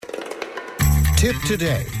Tipp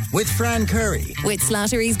Today with Fran Curry. With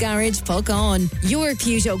Slattery's Garage, Puck On. Your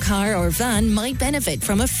Peugeot car or van might benefit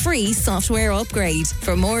from a free software upgrade.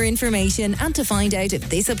 For more information and to find out if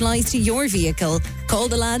this applies to your vehicle, call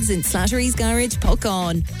the lads in Slattery's Garage, Puck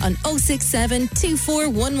On 067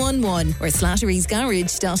 24111 or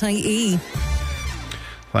slatterysgarage.ie.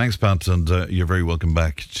 Thanks, Pat, and you're very welcome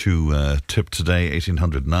back to Tipp Today,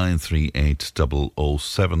 1800 938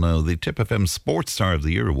 007. Now, the Tipp FM Sports Star of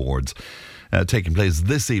the Year Awards taking place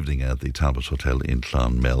this evening at the Talbot Hotel in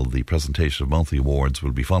Clonmel. The presentation of monthly awards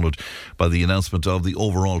will be followed by the announcement of the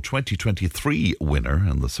overall 2023 winner,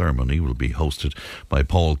 and the ceremony will be hosted by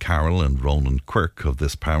Paul Carroll and Ronan Quirk of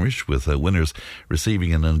this parish, with winners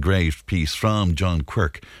receiving an engraved piece from John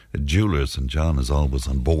Quirk Jewellers. And John is always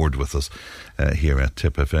on board with us here at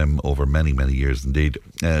Tipp FM over many, many years indeed.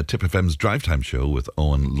 Tipp FM's Drive Time show with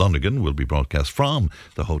Owen Lonergan will be broadcast from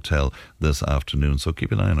the hotel this afternoon, so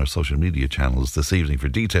keep an eye on our social media channels this evening for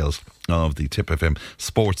details of the Tipp FM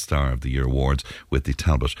Sports Star of the Year Awards with the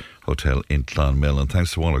Talbot Hotel in Clonmel. And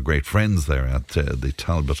thanks to all our great friends there at the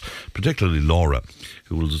Talbot, particularly Laura,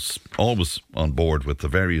 who was always on board with the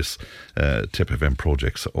various Tipp FM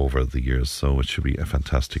projects over the years. So it should be a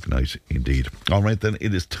fantastic night indeed. All right, then,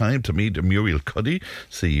 it is time to meet Muriel Cuddy,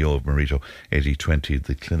 CEO of Mareto 8020,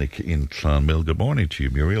 the clinic in Clonmel. Good morning to you,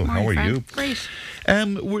 Muriel. Morning, how are Fran. you? Great. A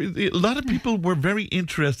lot of people were very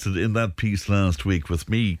interested in that piece last week, with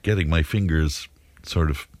me getting my fingers sort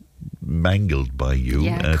of mangled by you.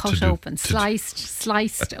 Yeah, cut open,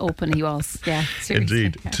 sliced open he was. Yeah, seriously.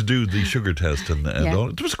 Indeed, to do the sugar test and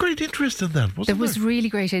all. There was great interest in that, wasn't there? There was really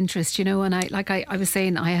great interest, you know, and I was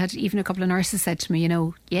saying, I had even a couple of nurses said to me, you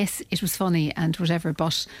know, yes, it was funny and whatever,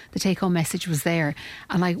 but the take-home message was there.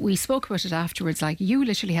 And we spoke about it afterwards, you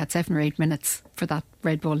literally had 7 or 8 minutes for that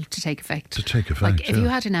Red Bull to take effect. If you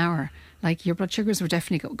had an hour, your blood sugars were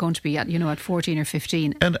definitely going to be at 14 or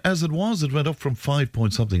 15. And as it was, it went up from 5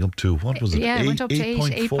 point something up to, what was it? Yeah, it went up to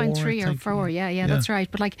 8.3 or 4. Yeah, that's right.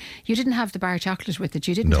 But you didn't have the bar chocolate with it.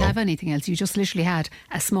 You didn't have anything else. You just literally had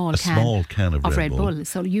a small can of Red Bull.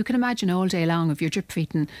 So you can imagine all day long, if you're drip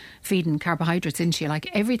feeding carbohydrates into you,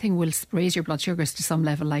 everything will raise your blood sugars to some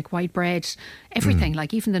level, like white bread, everything,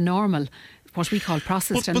 even the normal, what we call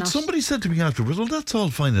processed. But somebody said to me afterwards, well, that's all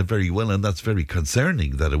fine and very well, and that's very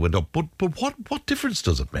concerning that it went up. But what difference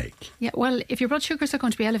does it make? Yeah, well, if your blood sugars are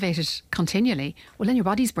going to be elevated continually, well, then your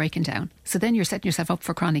body's breaking down. So then you're setting yourself up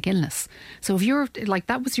for chronic illness. So if you're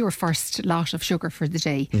that was your first lot of sugar for the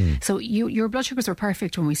day. So your blood sugars were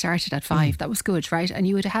perfect when we started at 5. That was good, right? And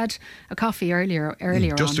you had had a coffee earlier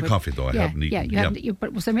just on. A coffee, though. I hadn't eaten. Yeah, you haven't.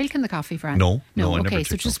 But was there milk in the coffee, Fran? No, I never okay, took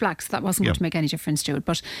so just black. So that wasn't going to make any difference to it.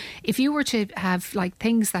 But if you were to have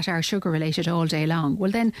things that are sugar related all day long, well,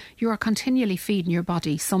 then you are continually feeding your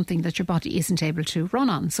body something that your body isn't able to run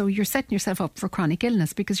on. So you're setting yourself up for chronic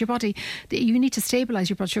illness, because your body, you need to stabilise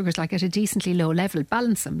your blood sugars at a decently low level,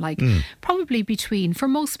 balance them, probably between, for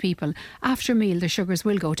most people, after a meal the sugars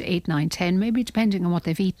will go to 8, 9, 10, maybe depending on what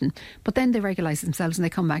they've eaten, but then they regulise themselves and they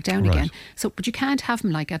come back down again. So, but you can't have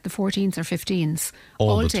them at the 14s or 15s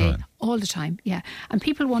all day. All the time, yeah. And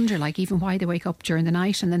people wonder, even why they wake up during the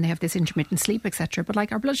night and then they have this intermittent sleep, etc. But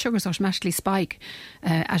our blood sugars automatically spike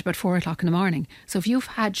at about 4 o'clock in the morning. So if you've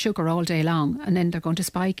had sugar all day long and then they're going to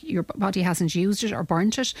spike, your body hasn't used it or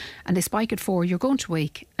burnt it, and they spike at 4, you're going to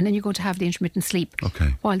wake, and then you're going to have the intermittent sleep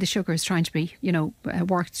while the sugar is trying to be,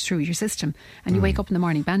 worked through your system. And you wake up in the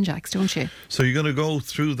morning banjacks, don't you? So you're going to go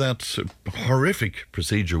through that horrific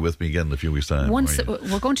procedure with me again in a few weeks' time?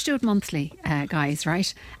 We're going to do it monthly, guys,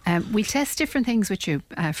 right? We'll test different things with you,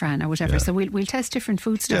 Fran, or whatever. So we'll test different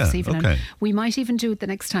foodstuffs even. And we might even do it the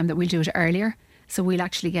next time that we'll do it earlier. So we'll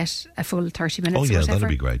actually get a full 30 minutes. Oh, yeah, or whatever. that'd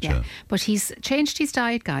be great, yeah. But he's changed his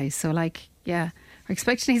diet, guys. So, we're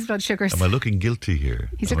expecting his blood sugars. Am I looking guilty here?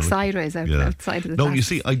 He's sideways outside of the No, you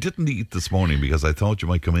see, I didn't eat this morning because I thought you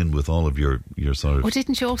might come in with all of your sort of... Oh,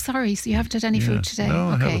 didn't you? Oh, sorry. So you haven't had any food today? No,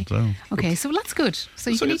 I haven't, no. Okay, so that's good.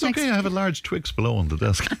 So you can eat it's okay, I have a large Twix below on the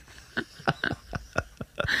desk.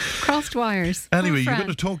 Crossed wires. Anyway, you're going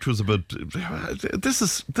to talk to us about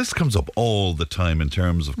this comes up all the time in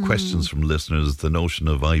terms of questions from listeners, the notion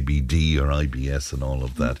of IBD or IBS and all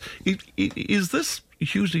of that. Is this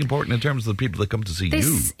hugely important in terms of the people that come to see you?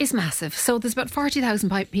 This is massive. So there's about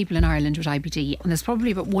 40,000 people in Ireland with IBD, and there's probably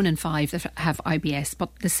about 1 in 5 that have IBS, but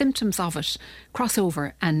the symptoms of it cross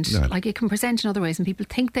over, and it can present in other ways, and people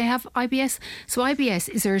think they have IBS. So IBS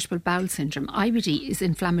is Irritable Bowel Syndrome. IBD is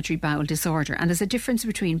Inflammatory Bowel Disorder, and there's a difference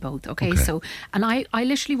between both, okay? So, and I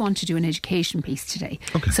literally want to do an education piece today.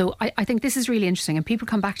 So I think this is really interesting, and people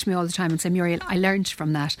come back to me all the time and say, Muriel, I learned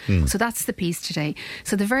from that. So that's the piece today.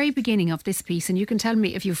 So the very beginning of this piece, and you can tell tell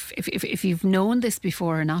me if you've known this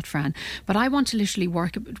before or not, Fran. But I want to literally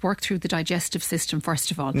work through the digestive system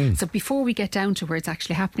first of all. So before we get down to where it's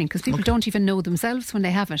actually happening, because people don't even know themselves when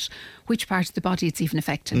they have it, which part of the body it's even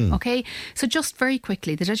affecting. Okay, so just very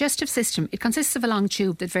quickly, the digestive system, it consists of a long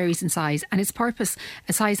tube that varies in size, and its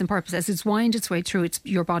size and purpose as it's winds its way through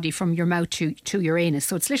your body from your mouth to your anus.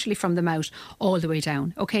 So it's literally from the mouth all the way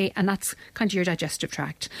down. Okay, and that's kind of your digestive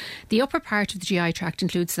tract. The upper part of the GI tract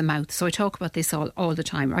includes the mouth. So I talk about this all the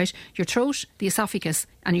time, right? Your throat, the esophagus,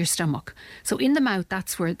 and your stomach. So in the mouth,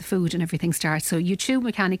 that's where the food and everything starts. So you chew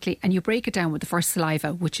mechanically and you break it down with the first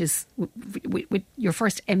saliva, which is with your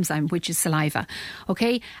first enzyme, which is saliva.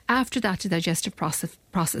 Okay, after that, the digestive process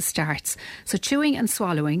starts. So chewing and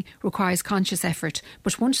swallowing requires conscious effort,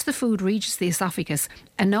 but once the food reaches the esophagus,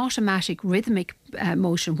 an automatic rhythmic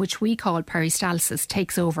motion, which we call peristalsis,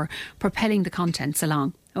 takes over, propelling the contents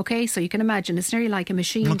along. Okay, so you can imagine it's nearly like a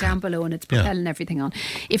machine down below, and it's propelling everything on.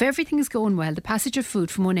 If everything is going well, the passage of food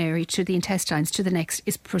from one area to the intestines to the next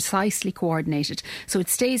is precisely coordinated, so it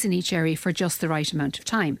stays in each area for just the right amount of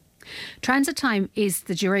time. Transit time is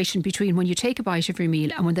the duration between when you take a bite of your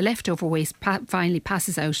meal and when the leftover waste finally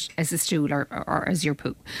passes out as a stool or as your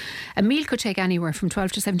poo. A meal could take anywhere from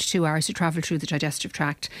 12 to 72 hours to travel through the digestive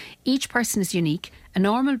tract. Each person is unique. A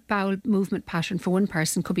normal bowel movement pattern for one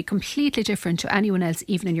person could be completely different to anyone else,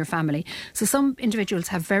 even in your family. So some individuals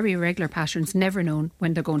have very irregular patterns, never known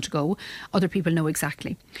when they're going to go. Other people know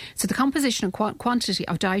exactly. So the composition and quantity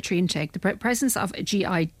of dietary intake, the presence of a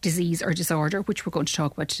GI disease or disorder, which we're going to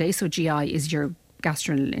talk about today. So GI is your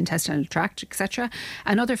gastrointestinal tract, etc.,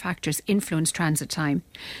 and other factors influence transit time.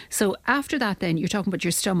 So after that, then you're talking about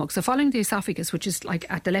your stomach. So following the esophagus, which is like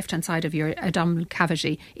at the left-hand side of your abdominal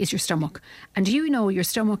cavity, is your stomach. And you know your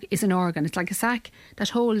stomach is an organ. It's like a sack that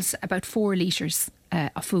holds about 4 litres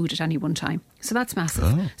of food at any one time. So that's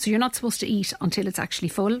massive. So you're not supposed to eat until it's actually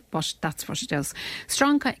full, but that's what it does.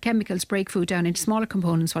 Strong chemicals break food down into smaller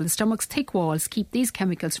components, while the stomach's thick walls keep these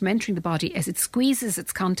chemicals from entering the body as it squeezes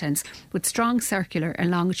its contents with strong circular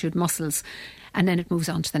and longitude muscles, and then it moves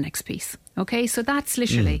on to the next piece. Okay, so that's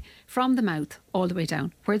literally from the mouth all the way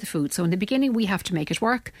down, where the food. So in the beginning, we have to make it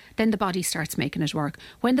work. Then the body starts making it work.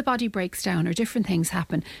 When the body breaks down or different things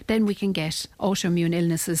happen, then we can get autoimmune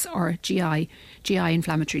illnesses or GI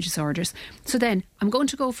inflammatory disorders. So then I'm going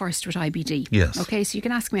to go first with IBD. Yes. Okay, so you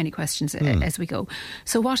can ask me any questions as we go.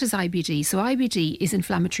 So what is IBD? So IBD is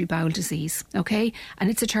Inflammatory Bowel Disease. Okay, and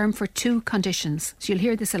it's a term for 2 conditions. So you'll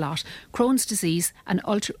hear this a lot: Crohn's disease and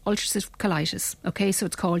ulcerative colitis. Okay, so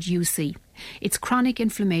it's called UC. It's chronic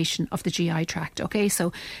inflammation of the GI tract. Okay,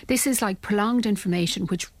 so this is like prolonged inflammation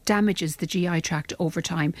which damages the GI tract over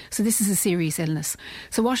time. So this is a serious illness.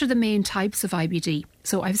 So what are the main types of IBD?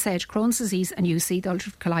 So I've said Crohn's disease and UC, the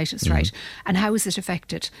ulcerative colitis, right? And how is it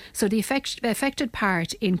affected? So the affected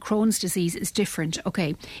part in Crohn's disease is different.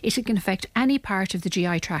 Okay, it can affect any part of the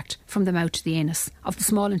GI tract from the mouth to the anus of the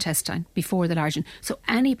small intestine before the large. So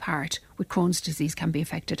any part with Crohn's disease can be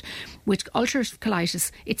affected. With ulcerative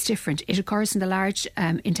colitis, it's different. It occurs in the large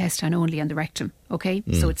intestine only and the rectum. Okay,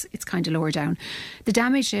 so it's kind of lower down. The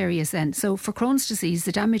damaged areas then, so for Crohn's disease,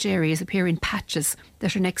 the damaged areas appear in patches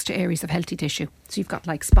that are next to areas of healthy tissue. So you've got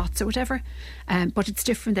like spots or whatever, but it's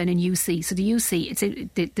different than in UC. So the UC,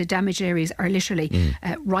 the damaged areas are literally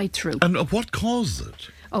right through. And what causes it?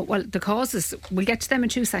 Oh, well, the causes, we'll get to them in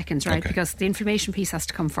 2 seconds, right? Okay. Because the inflammation piece has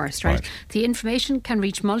to come first, right? The inflammation can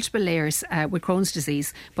reach multiple layers with Crohn's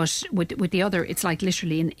disease, but with the other, it's like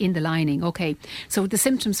literally in the lining, okay? So the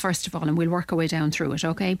symptoms, first of all, and we'll work our way down through it,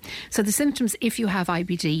 okay? So the symptoms, if you have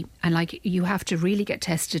IBD, and like you have to really get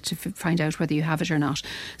tested to find out whether you have it or not.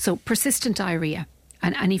 So persistent diarrhea,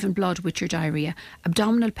 and even blood with your diarrhea,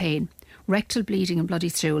 abdominal pain, rectal bleeding and bloody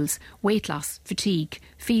stools, weight loss, fatigue,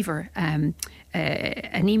 fever,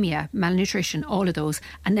 anemia, malnutrition, all of those.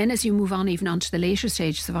 And then as you move on even onto the later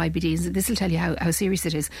stages of IBD, this will tell you how serious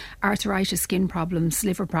it is: arthritis, skin problems,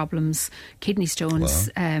 liver problems, kidney stones,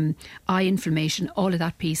 eye inflammation, all of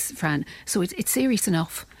that piece, Fran. So it's serious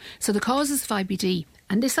enough. So the causes of IBD,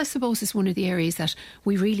 and this I suppose is one of the areas that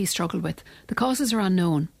we really struggle with. The causes are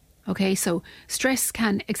unknown. Okay, so stress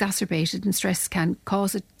can exacerbate it, and stress can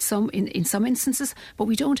cause it in some instances, but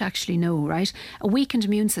we don't actually know, right? A weakened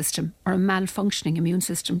immune system or a malfunctioning immune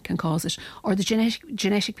system can cause it, or the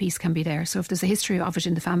genetic piece can be there. So if there's a history of it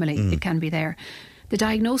in the family, it can be there. The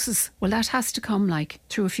diagnosis, well, that has to come like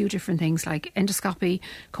through a few different things, like endoscopy,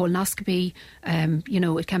 colonoscopy,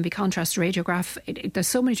 it can be contrast radiograph. There's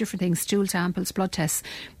so many different things, stool samples, blood tests.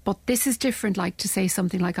 But this is different, like to say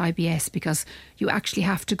something like IBS, because you actually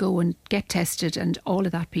have to go and get tested and all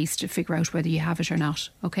of that piece to figure out whether you have it or not,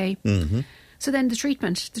 okay? So then the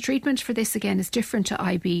treatment for this again is different to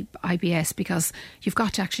IBS because you've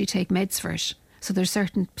got to actually take meds for it. So there's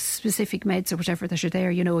certain specific meds or whatever that are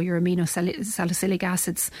there, you know, your aminosalicylic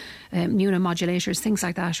acids, immunomodulators, things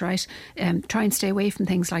like that, right? Try and stay away from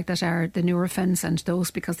things like that are the Nurophens and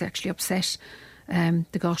those because they actually upset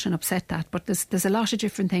the gut and upset that. But there's a lot of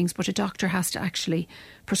different things, but a doctor has to actually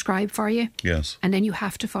prescribe for you. Yes. And then you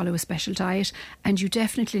have to follow a special diet, and you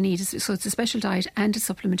definitely need, so it's a special diet and a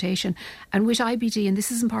supplementation. And with IBD, and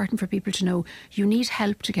this is important for people to know, you need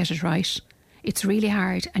help to get it right. It's really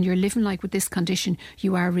hard, and you're living like with this condition,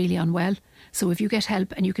 you are really unwell. So if you get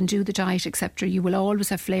help and you can do the diet, etc., you will always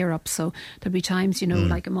have flare-ups. So there'll be times, you know,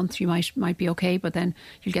 like a month you might be okay, but then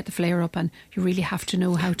you'll get the flare-up, and you really have to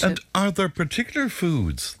know how to... And are there particular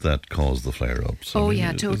foods that cause the flare-ups?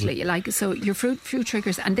 Yeah, totally. Like, so your food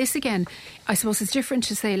triggers, and this again, I suppose it's different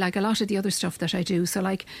to say, like a lot of the other stuff that I do. So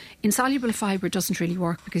like insoluble fibre doesn't really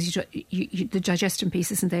work because the digestion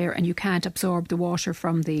piece isn't there, and you can't absorb the water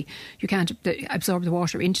absorb the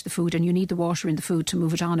water into the food, and you need the water in the food to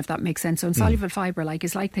move it on, if that makes sense. So insoluble fibre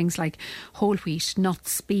is like things like whole wheat,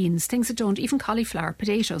 nuts, beans, things that don't, even cauliflower,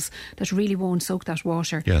 potatoes, that really won't soak that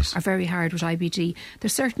water, are very hard with IBD.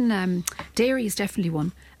 There's certain, dairy is definitely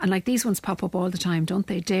one, and like these ones pop up all the time, don't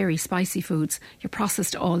they? Dairy, spicy foods, you're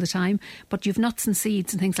processed all the time, but you've nuts and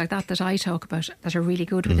seeds and things like that I talk about that are really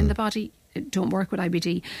good within the body, don't work with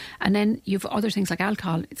IBD. And then you've other things like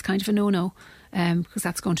alcohol. It's kind of a no-no because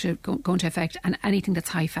that's going to affect, and anything that's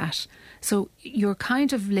high fat. So you're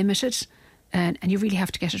kind of limited, and you really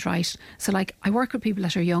have to get it right. So like I work with people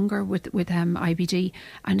that are younger with IBD,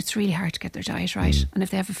 and it's really hard to get their diet right. And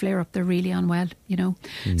if they have a flare-up, they're really unwell, you know.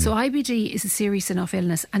 So IBD is a serious enough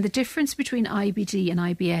illness, and the difference between IBD and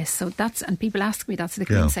IBS, so that's, and people ask me that, so they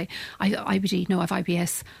come and say, IBD, no, I have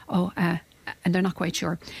IBS, and they're not quite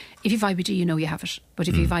sure. If you've IBD, you know you have it, but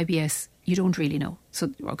if you've IBS, you don't really know.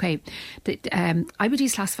 So, okay, IBD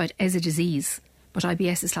is classified as a disease, but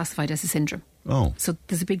IBS is classified as a syndrome. Oh. So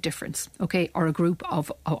there's a big difference, okay, or a group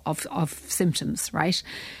of symptoms, right?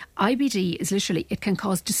 IBD is literally, it can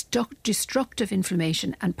cause destructive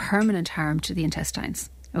inflammation and permanent harm to the intestines.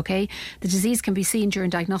 Okay, the disease can be seen during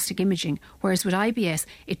diagnostic imaging, whereas with IBS,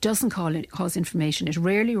 it doesn't cause inflammation. It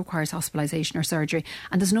rarely requires hospitalisation or surgery,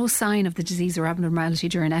 and there's no sign of the disease or abnormality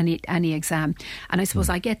during any exam. And I suppose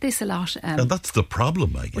I get this a lot. And that's the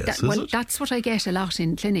problem, I guess, is it? That's what I get a lot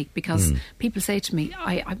in clinic, because people say to me,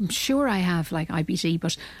 I'm sure I have like IBD,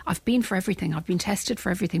 but I've been for everything. I've been tested for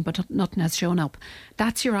everything, but nothing has shown up.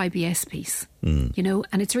 That's your IBS piece. You know,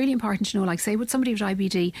 and it's really important to know, like say with somebody with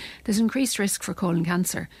IBD, there's increased risk for colon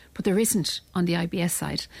cancer, but there isn't on the IBS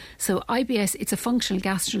side. So IBS, it's a functional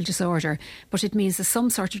gastral disorder, but it means there's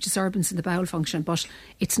some sort of disturbance in the bowel function, but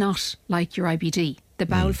it's not like your IBD. The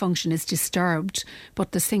bowel function is disturbed,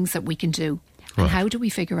 but there's things that we can do. And how do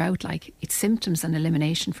we figure out, like, it's symptoms and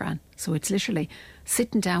elimination, Fran. So it's literally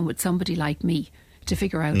sitting down with somebody like me to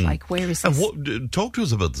figure out, like, where is this? And talk to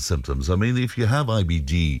us about the symptoms. I mean, if you have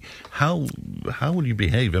IBD, how will you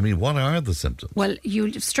behave? I mean, what are the symptoms? Well,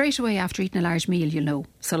 you'll straight away after eating a large meal, you'll know.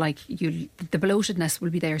 So, like, the bloatedness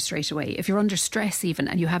will be there straight away. If you're under stress even,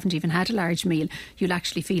 and you haven't even had a large meal, you'll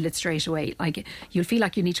actually feel it straight away. Like, you'll feel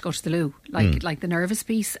like you need to go to the loo, like the nervous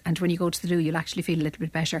piece. And when you go to the loo, you'll actually feel a little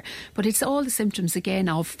bit better. But it's all the symptoms, again,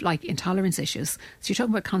 of, like, intolerance issues. So you're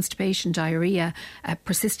talking about constipation, diarrhoea,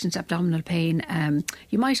 persistent abdominal pain.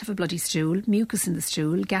 You might have a bloody stool, mucus in the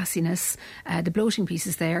stool, gassiness, the bloating piece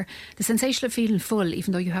is there. The sensation of feeling full,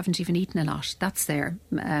 even though you haven't even eaten a lot, that's there.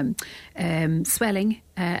 Swelling,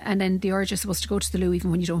 and then the urge, I suppose, to go to the loo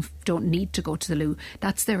even when you don't need to go to the loo.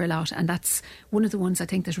 That's there a lot, and that's one of the ones I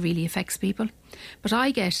think that really affects people. But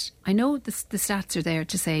I know the stats are there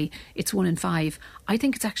to say it's 1 in 5. I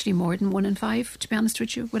think it's actually more than 1 in 5, to be honest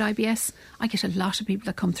with you, with IBS. I get a lot of people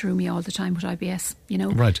that come through me all the time with IBS, you know.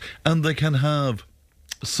 Right, and they can have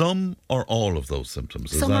some or all of those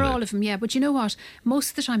symptoms. Some or all of them, yeah. But you know what?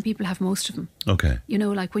 Most of the time people have most of them. Okay. You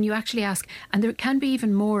know, like when you actually ask, and there can be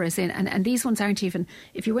even more, as in, and these ones aren't even,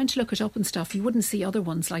 if you went to look it up and stuff, you wouldn't see other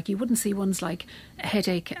ones. Like you wouldn't see ones like a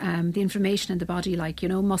headache, the inflammation in the body, like, you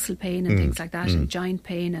know, muscle pain and things like that, and joint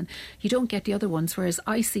pain, and you don't get the other ones, whereas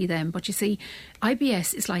I see them. But you see,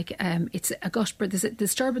 IBS is like, it's a gut, there's a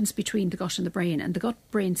disturbance between the gut and the brain, and the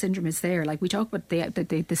gut-brain syndrome is there. Like we talk about the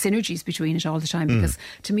synergies between it all the time, because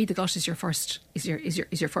to me the gut is your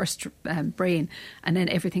first brain, and then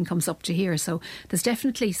everything comes up to here. So there's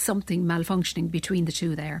definitely something malfunctioning between the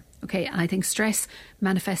two there. Okay, and I think stress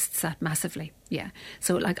manifests that massively. Yeah.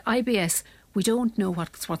 So like IBS, we don't know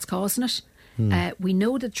what's causing it. We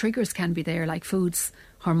know that triggers can be there, like foods,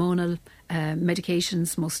 hormonal,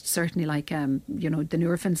 medications, most certainly, like the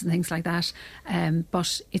Nurophens and things like that.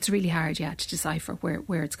 But it's really hard, to decipher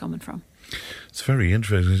where it's coming from. It's very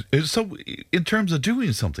interesting. So, in terms of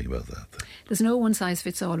doing something about that, there's no one size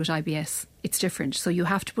fits all with IBS. It's different. So you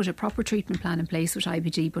have to put a proper treatment plan in place with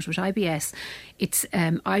IBD, but with IBS, it's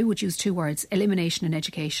I would use 2 words: elimination and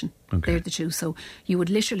education. Okay. They're the 2. So you would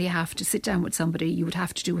literally have to sit down with somebody. You would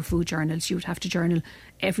have to do a food journal. You would have to journal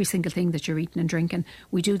every single thing that you're eating and drinking.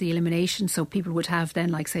 We do the elimination, so people would have then,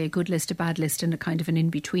 like, say, a good list, a bad list, and a kind of an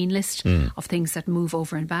in-between list of things that move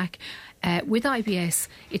over and back. With IBS,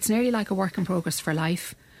 it's nearly like a work in progress for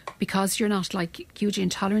life. Because you're not like hugely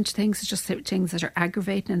intolerant to things, it's just things that are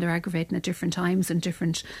aggravating, and they're aggravating at different times and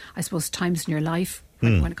different, I suppose, times in your life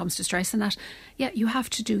when it comes to stress and that. Yeah, you have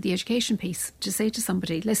to do the education piece to say to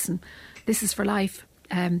somebody, listen, this is for life.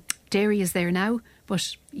 Dairy is there now,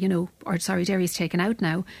 but, dairy is taken out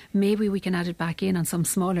now. Maybe we can add it back in on some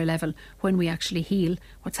smaller level when we actually heal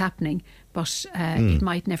what's happening, but it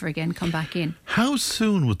might never again come back in. How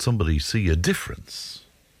soon would somebody see a difference?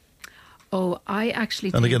 Oh, I actually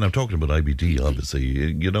think... And again, I'm talking about IBD, obviously,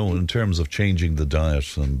 in terms of changing the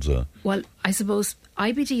diet and... Well, I suppose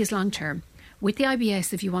IBD is long-term. With the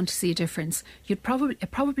IBS, if you want to see a difference, it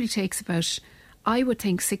probably takes about, I would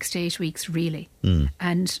think, 6 to 8 weeks, really.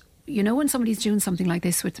 And, when somebody's doing something like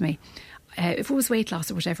this with me, if it was weight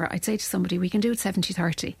loss or whatever, I'd say to somebody, we can do it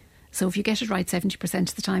 70-30. So if you get it right 70%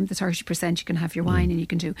 of the time, the 30% you can have your wine and you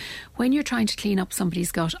can do. When you're trying to clean up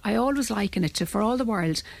somebody's gut, I always liken it to, for all the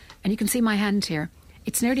world, and you can see my hand here,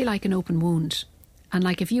 it's nearly like an open wound. And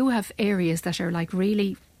like if you have areas that are like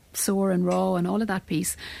really sore and raw and all of that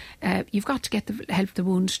piece, you've got to help the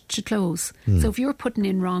wound to close. So if you're putting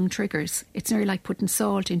in wrong triggers, it's nearly like putting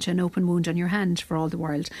salt into an open wound on your hand, for all the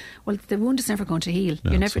world. Well, the wound is never going to heal.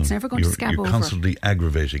 It's never going to scab over. You're constantly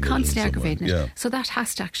aggravating it. Constantly aggravating it. Yeah. So that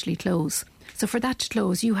has to actually close. So for that to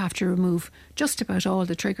close, you have to remove just about all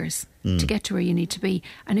the triggers to get to where you need to be.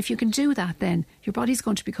 And if you can do that, then your body's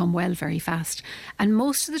going to become well very fast. And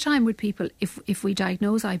most of the time with people, if we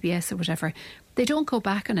diagnose IBS or whatever, they don't go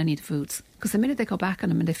back on any of the foods. Because the minute they go back on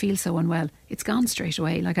them and they feel so unwell, it's gone straight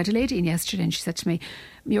away. Like I had a lady in yesterday and she said to me,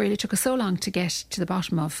 Muriel, it took us so long to get to the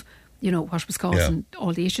bottom of what was causing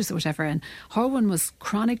all the issues or whatever. And her one was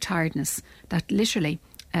chronic tiredness that literally...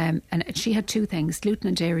 and she had 2 things. Gluten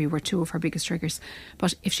and dairy were 2 of her biggest triggers.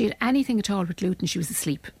 But if she had anything at all with gluten, she was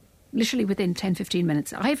asleep. Literally within 10-15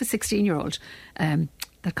 minutes. I have a 16-year-old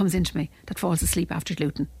that comes into me that falls asleep after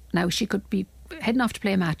gluten. Now, she could be heading off to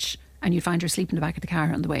play a match and you'd find her asleep in the back of the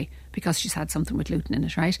car on the way because she's had something with gluten in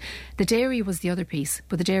it, right? The dairy was the other piece,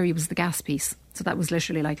 but the dairy was the gas piece. So that was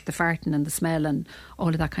literally like the farting and the smell and all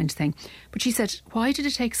of that kind of thing. But she said, why did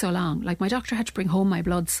it take so long? Like my doctor had to bring home my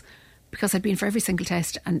bloods because I'd been for every single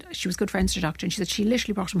test, and she was good friends with the doctor, and she said she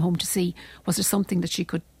literally brought him home to see was there something that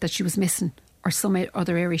she was missing or some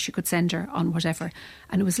other area she could send her on whatever.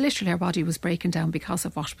 And it was literally her body was breaking down because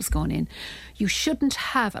of what was going in. You shouldn't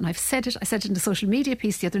have, and I said it in the social media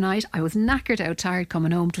piece the other night, I was knackered out, tired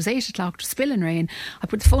coming home. It was 8 o'clock, it was spilling rain. I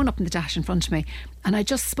put the phone up in the dash in front of me and I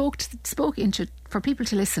just spoke into for people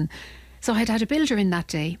to listen. So I had a builder in that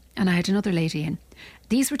day and I had another lady in.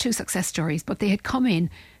 These were 2 success stories, but they had come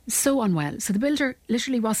in so unwell. So the builder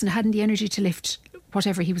literally hadn't the energy to lift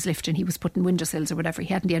whatever he was lifting. He was putting windowsills or whatever.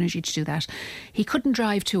 He hadn't the energy to do that. He couldn't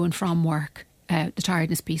drive to and from work. The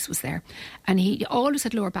tiredness piece was there. And he always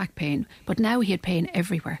had lower back pain, but now he had pain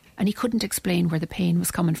everywhere. And he couldn't explain where the pain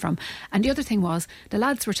was coming from. And the other thing was, the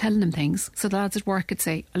lads were telling him things. So the lads at work could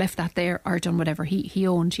say, I left that there or done whatever. He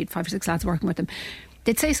had 5 or 6 lads working with him.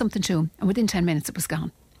 They'd say something to him and within 10 minutes it was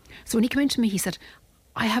gone. So when he came in to me, he said,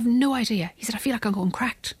 I have no idea. He said, I feel like I'm going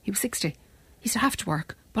cracked. He was 60. He said, I have to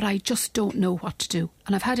work, but I just don't know what to do.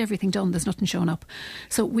 And I've had everything done. There's nothing showing up.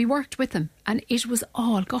 So we worked with him and it was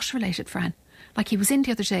all gut related, Fran. Like he was in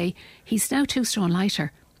the other day. He's now 2 stone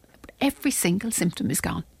lighter. But every single symptom is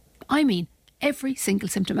gone. I mean, every single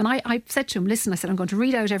symptom. And I said to him, listen, I said, I'm going to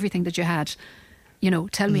read out everything that you had.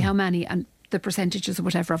 Tell me how many and the percentages or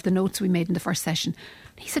whatever of the notes we made in the first session.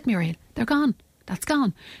 And he said, Muriel, they're gone. That's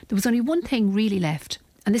gone. There was only one thing really left.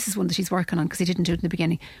 And this is one that he's working on because he didn't do it in the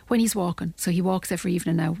beginning. When he's walking, so he walks every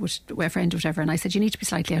evening now with a friend or whatever. And I said, you need to be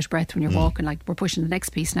slightly out of breath when you're walking. Like we're pushing the next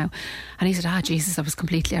piece now. And he said, Jesus, I was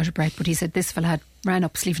completely out of breath. But he said this fella ran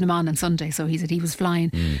up sleeping him on Sunday. So he said he was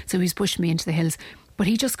flying. So he was pushing me into the hills. But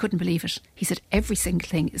he just couldn't believe it. He said every single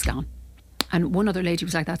thing is gone. And one other lady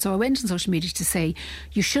was like that. So I went on social media to say,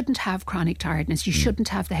 you shouldn't have chronic tiredness, you shouldn't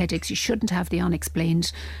have the headaches, you shouldn't have the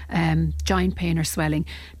unexplained joint pain or swelling.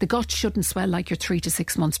 The gut shouldn't swell like you're 3 to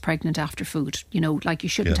 6 months pregnant after food. You know, like you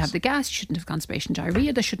shouldn't have the gas, you shouldn't have constipation,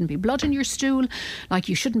 diarrhoea, there shouldn't be blood in your stool, like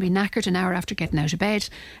you shouldn't be knackered an hour after getting out of bed.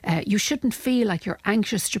 You shouldn't feel like you're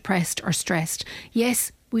anxious, depressed or stressed.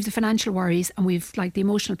 Yes, we've the financial worries and we've like the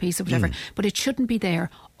emotional piece or whatever, but it shouldn't be there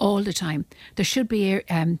all the time. There should be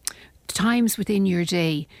times within your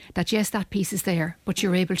day that yes, that piece is there, but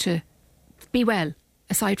you're able to be well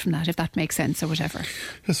aside from that, if that makes sense or whatever.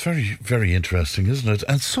 It's very, very interesting, isn't it?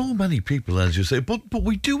 And so many people, as you say, but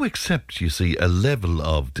we do accept, you see, a level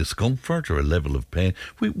of discomfort or a level of pain.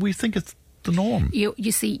 We think it's the norm.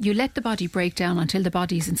 You see, you let the body break down until the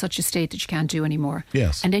body's in such a state that you can't do anymore.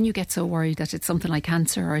 Yes. And then you get so worried that it's something like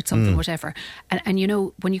cancer or it's something whatever. And you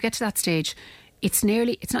know, when you get to that stage, it's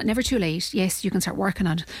never too late. Yes, you can start working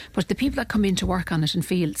on it. But the people that come in to work on it and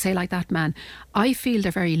feel, say like that man, I feel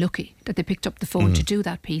they're very lucky that they picked up the phone to do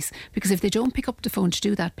that piece. Because if they don't pick up the phone to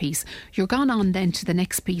do that piece, you're gone on then to the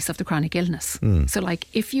next piece of the chronic illness. So like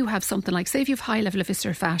if you have something like, say if you have high level of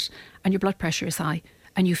visceral fat and your blood pressure is high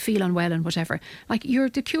and you feel unwell and whatever, like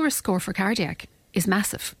the cure score for cardiac is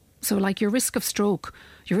massive. So like your risk of stroke,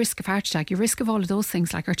 your risk of heart attack, your risk of all of those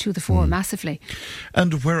things like are to the fore massively.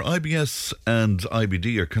 And where IBS and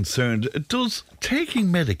IBD are concerned, does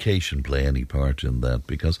taking medication play any part in that?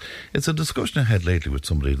 Because it's a discussion I had lately with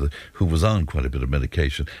somebody who was on quite a bit of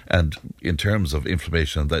medication, and in terms of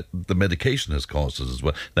inflammation, that the medication has caused it as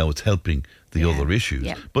well. Now it's helping the other issues.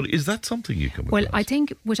 Yeah. But is that something you come across? Well, I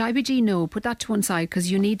think with IBD, no, put that to one side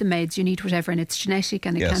because you need the meds, you need whatever, and it's genetic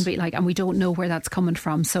and it can be like, and we don't know where that's coming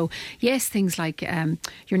from. So yes, things like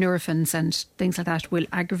your Nurophens and things like that will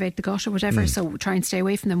aggravate the gut or whatever. So try and stay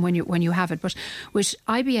away from them when you have it. But with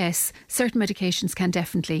IBS, certain medications can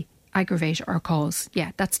definitely aggravate or cause.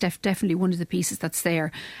 Yeah, that's definitely one of the pieces that's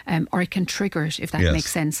there, or it can trigger it, if that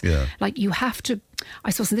makes sense. Yeah. Like you have to,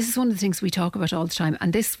 I suppose, and this is one of the things we talk about all the time,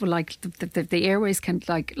 and this will like the airways can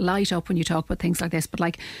like light up when you talk about things like this, but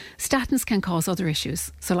like statins can cause other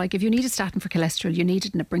issues. So like if you need a statin for cholesterol, you need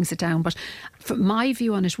it and it brings it down. But my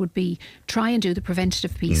view on it would be try and do the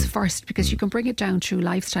preventative piece first, because you can bring it down through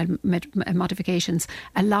lifestyle modifications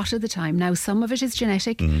a lot of the time. Now some of it is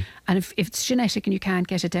genetic, and if it's genetic and you can't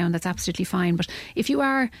get it down, that's absolutely fine. But if you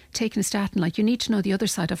are taking a statin, like you need to know the other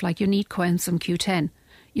side of like you need coenzyme Q10,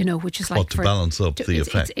 you know, which is like to balance up the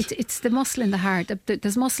effect. It's the muscle in the heart.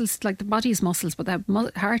 There's muscles, like the body is muscles, but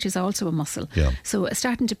the heart is also a muscle. Yeah. So a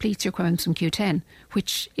statin depletes your coenzyme Q10,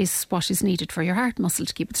 which is what is needed for your heart muscle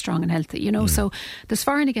to keep it strong and healthy, you know. So there's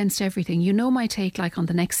for and against everything. You know my take like on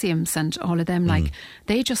the Nexiums and all of them, like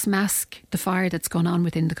they just mask the fire that's going on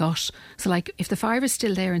within the gut. So like if the fire is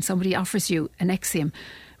still there and somebody offers you a Nexium,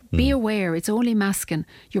 be aware it's only masking.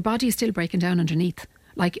 Your body is still breaking down underneath.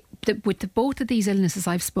 Like with both of these illnesses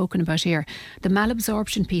I've spoken about here, the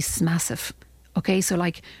malabsorption piece is massive. Okay, so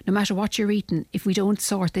like no matter what you're eating, if we don't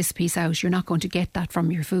sort this piece out, you're not going to get that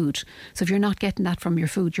from your food. So if you're not getting that from your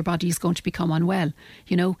food, your body is going to become unwell,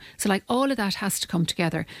 you know. So like all of that has to come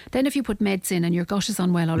together. Then if you put meds in and your gut is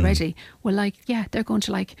unwell already, well like, yeah, they're going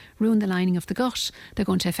to like ruin the lining of the gut. They're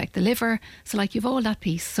going to affect the liver. So like you've all that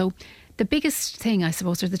piece. So the biggest thing, I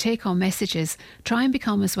suppose, or the take-home message is try and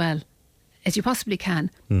become as well as you possibly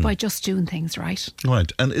can by just doing things right.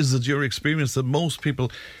 Right. And is it your experience that most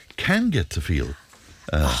people can get to feel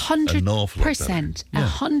 100%,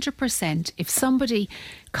 100%. If somebody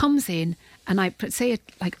comes in, and I say it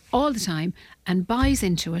like all the time, and buys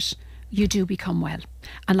into it, you do become well.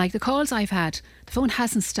 And like the calls I've had, the phone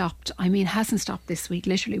hasn't stopped. I mean, hasn't stopped this week,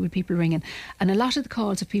 literally, with people ringing. And a lot of the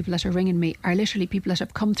calls of people that are ringing me are literally people that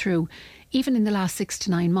have come through, even in the last 6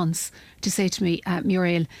 to 9 months, to say to me,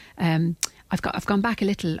 Muriel, I've gone back a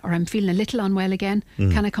little, or I'm feeling a little unwell again.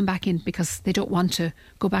 Can I come back in? Because they don't want to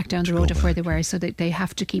go back down the road of where they were. So they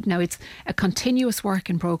have to keep. Now, it's a continuous work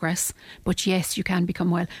in progress. But yes, you can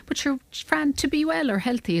become well. But Fran, to be well or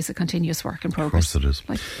healthy is a continuous work in progress. Of course it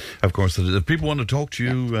is. Of course it is. If people want to talk to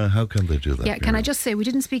you, how can they do that? Yeah, can I just say, we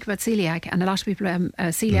didn't speak about celiac, and a lot of people,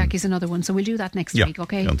 celiac is another one. So we'll do that next week,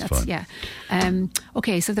 okay? That's fine. Yeah.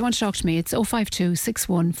 Okay, so if they want to talk to me, it's 052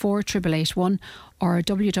 614 8881 or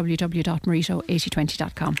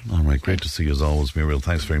www.mareto8020.com. All right, great to see you as always, Muriel.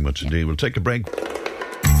 Thanks very much indeed. We'll take a break.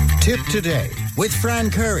 Tip today with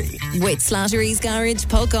Fran Curry. With Slattery's Garage,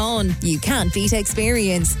 puck on. You can't beat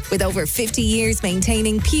experience. With over 50 years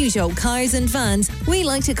maintaining Peugeot cars and vans, we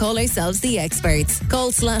like to call ourselves the experts.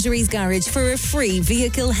 Call Slattery's Garage for a free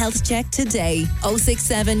vehicle health check today.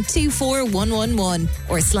 067 24111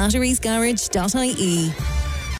 or slatterysgarage.ie.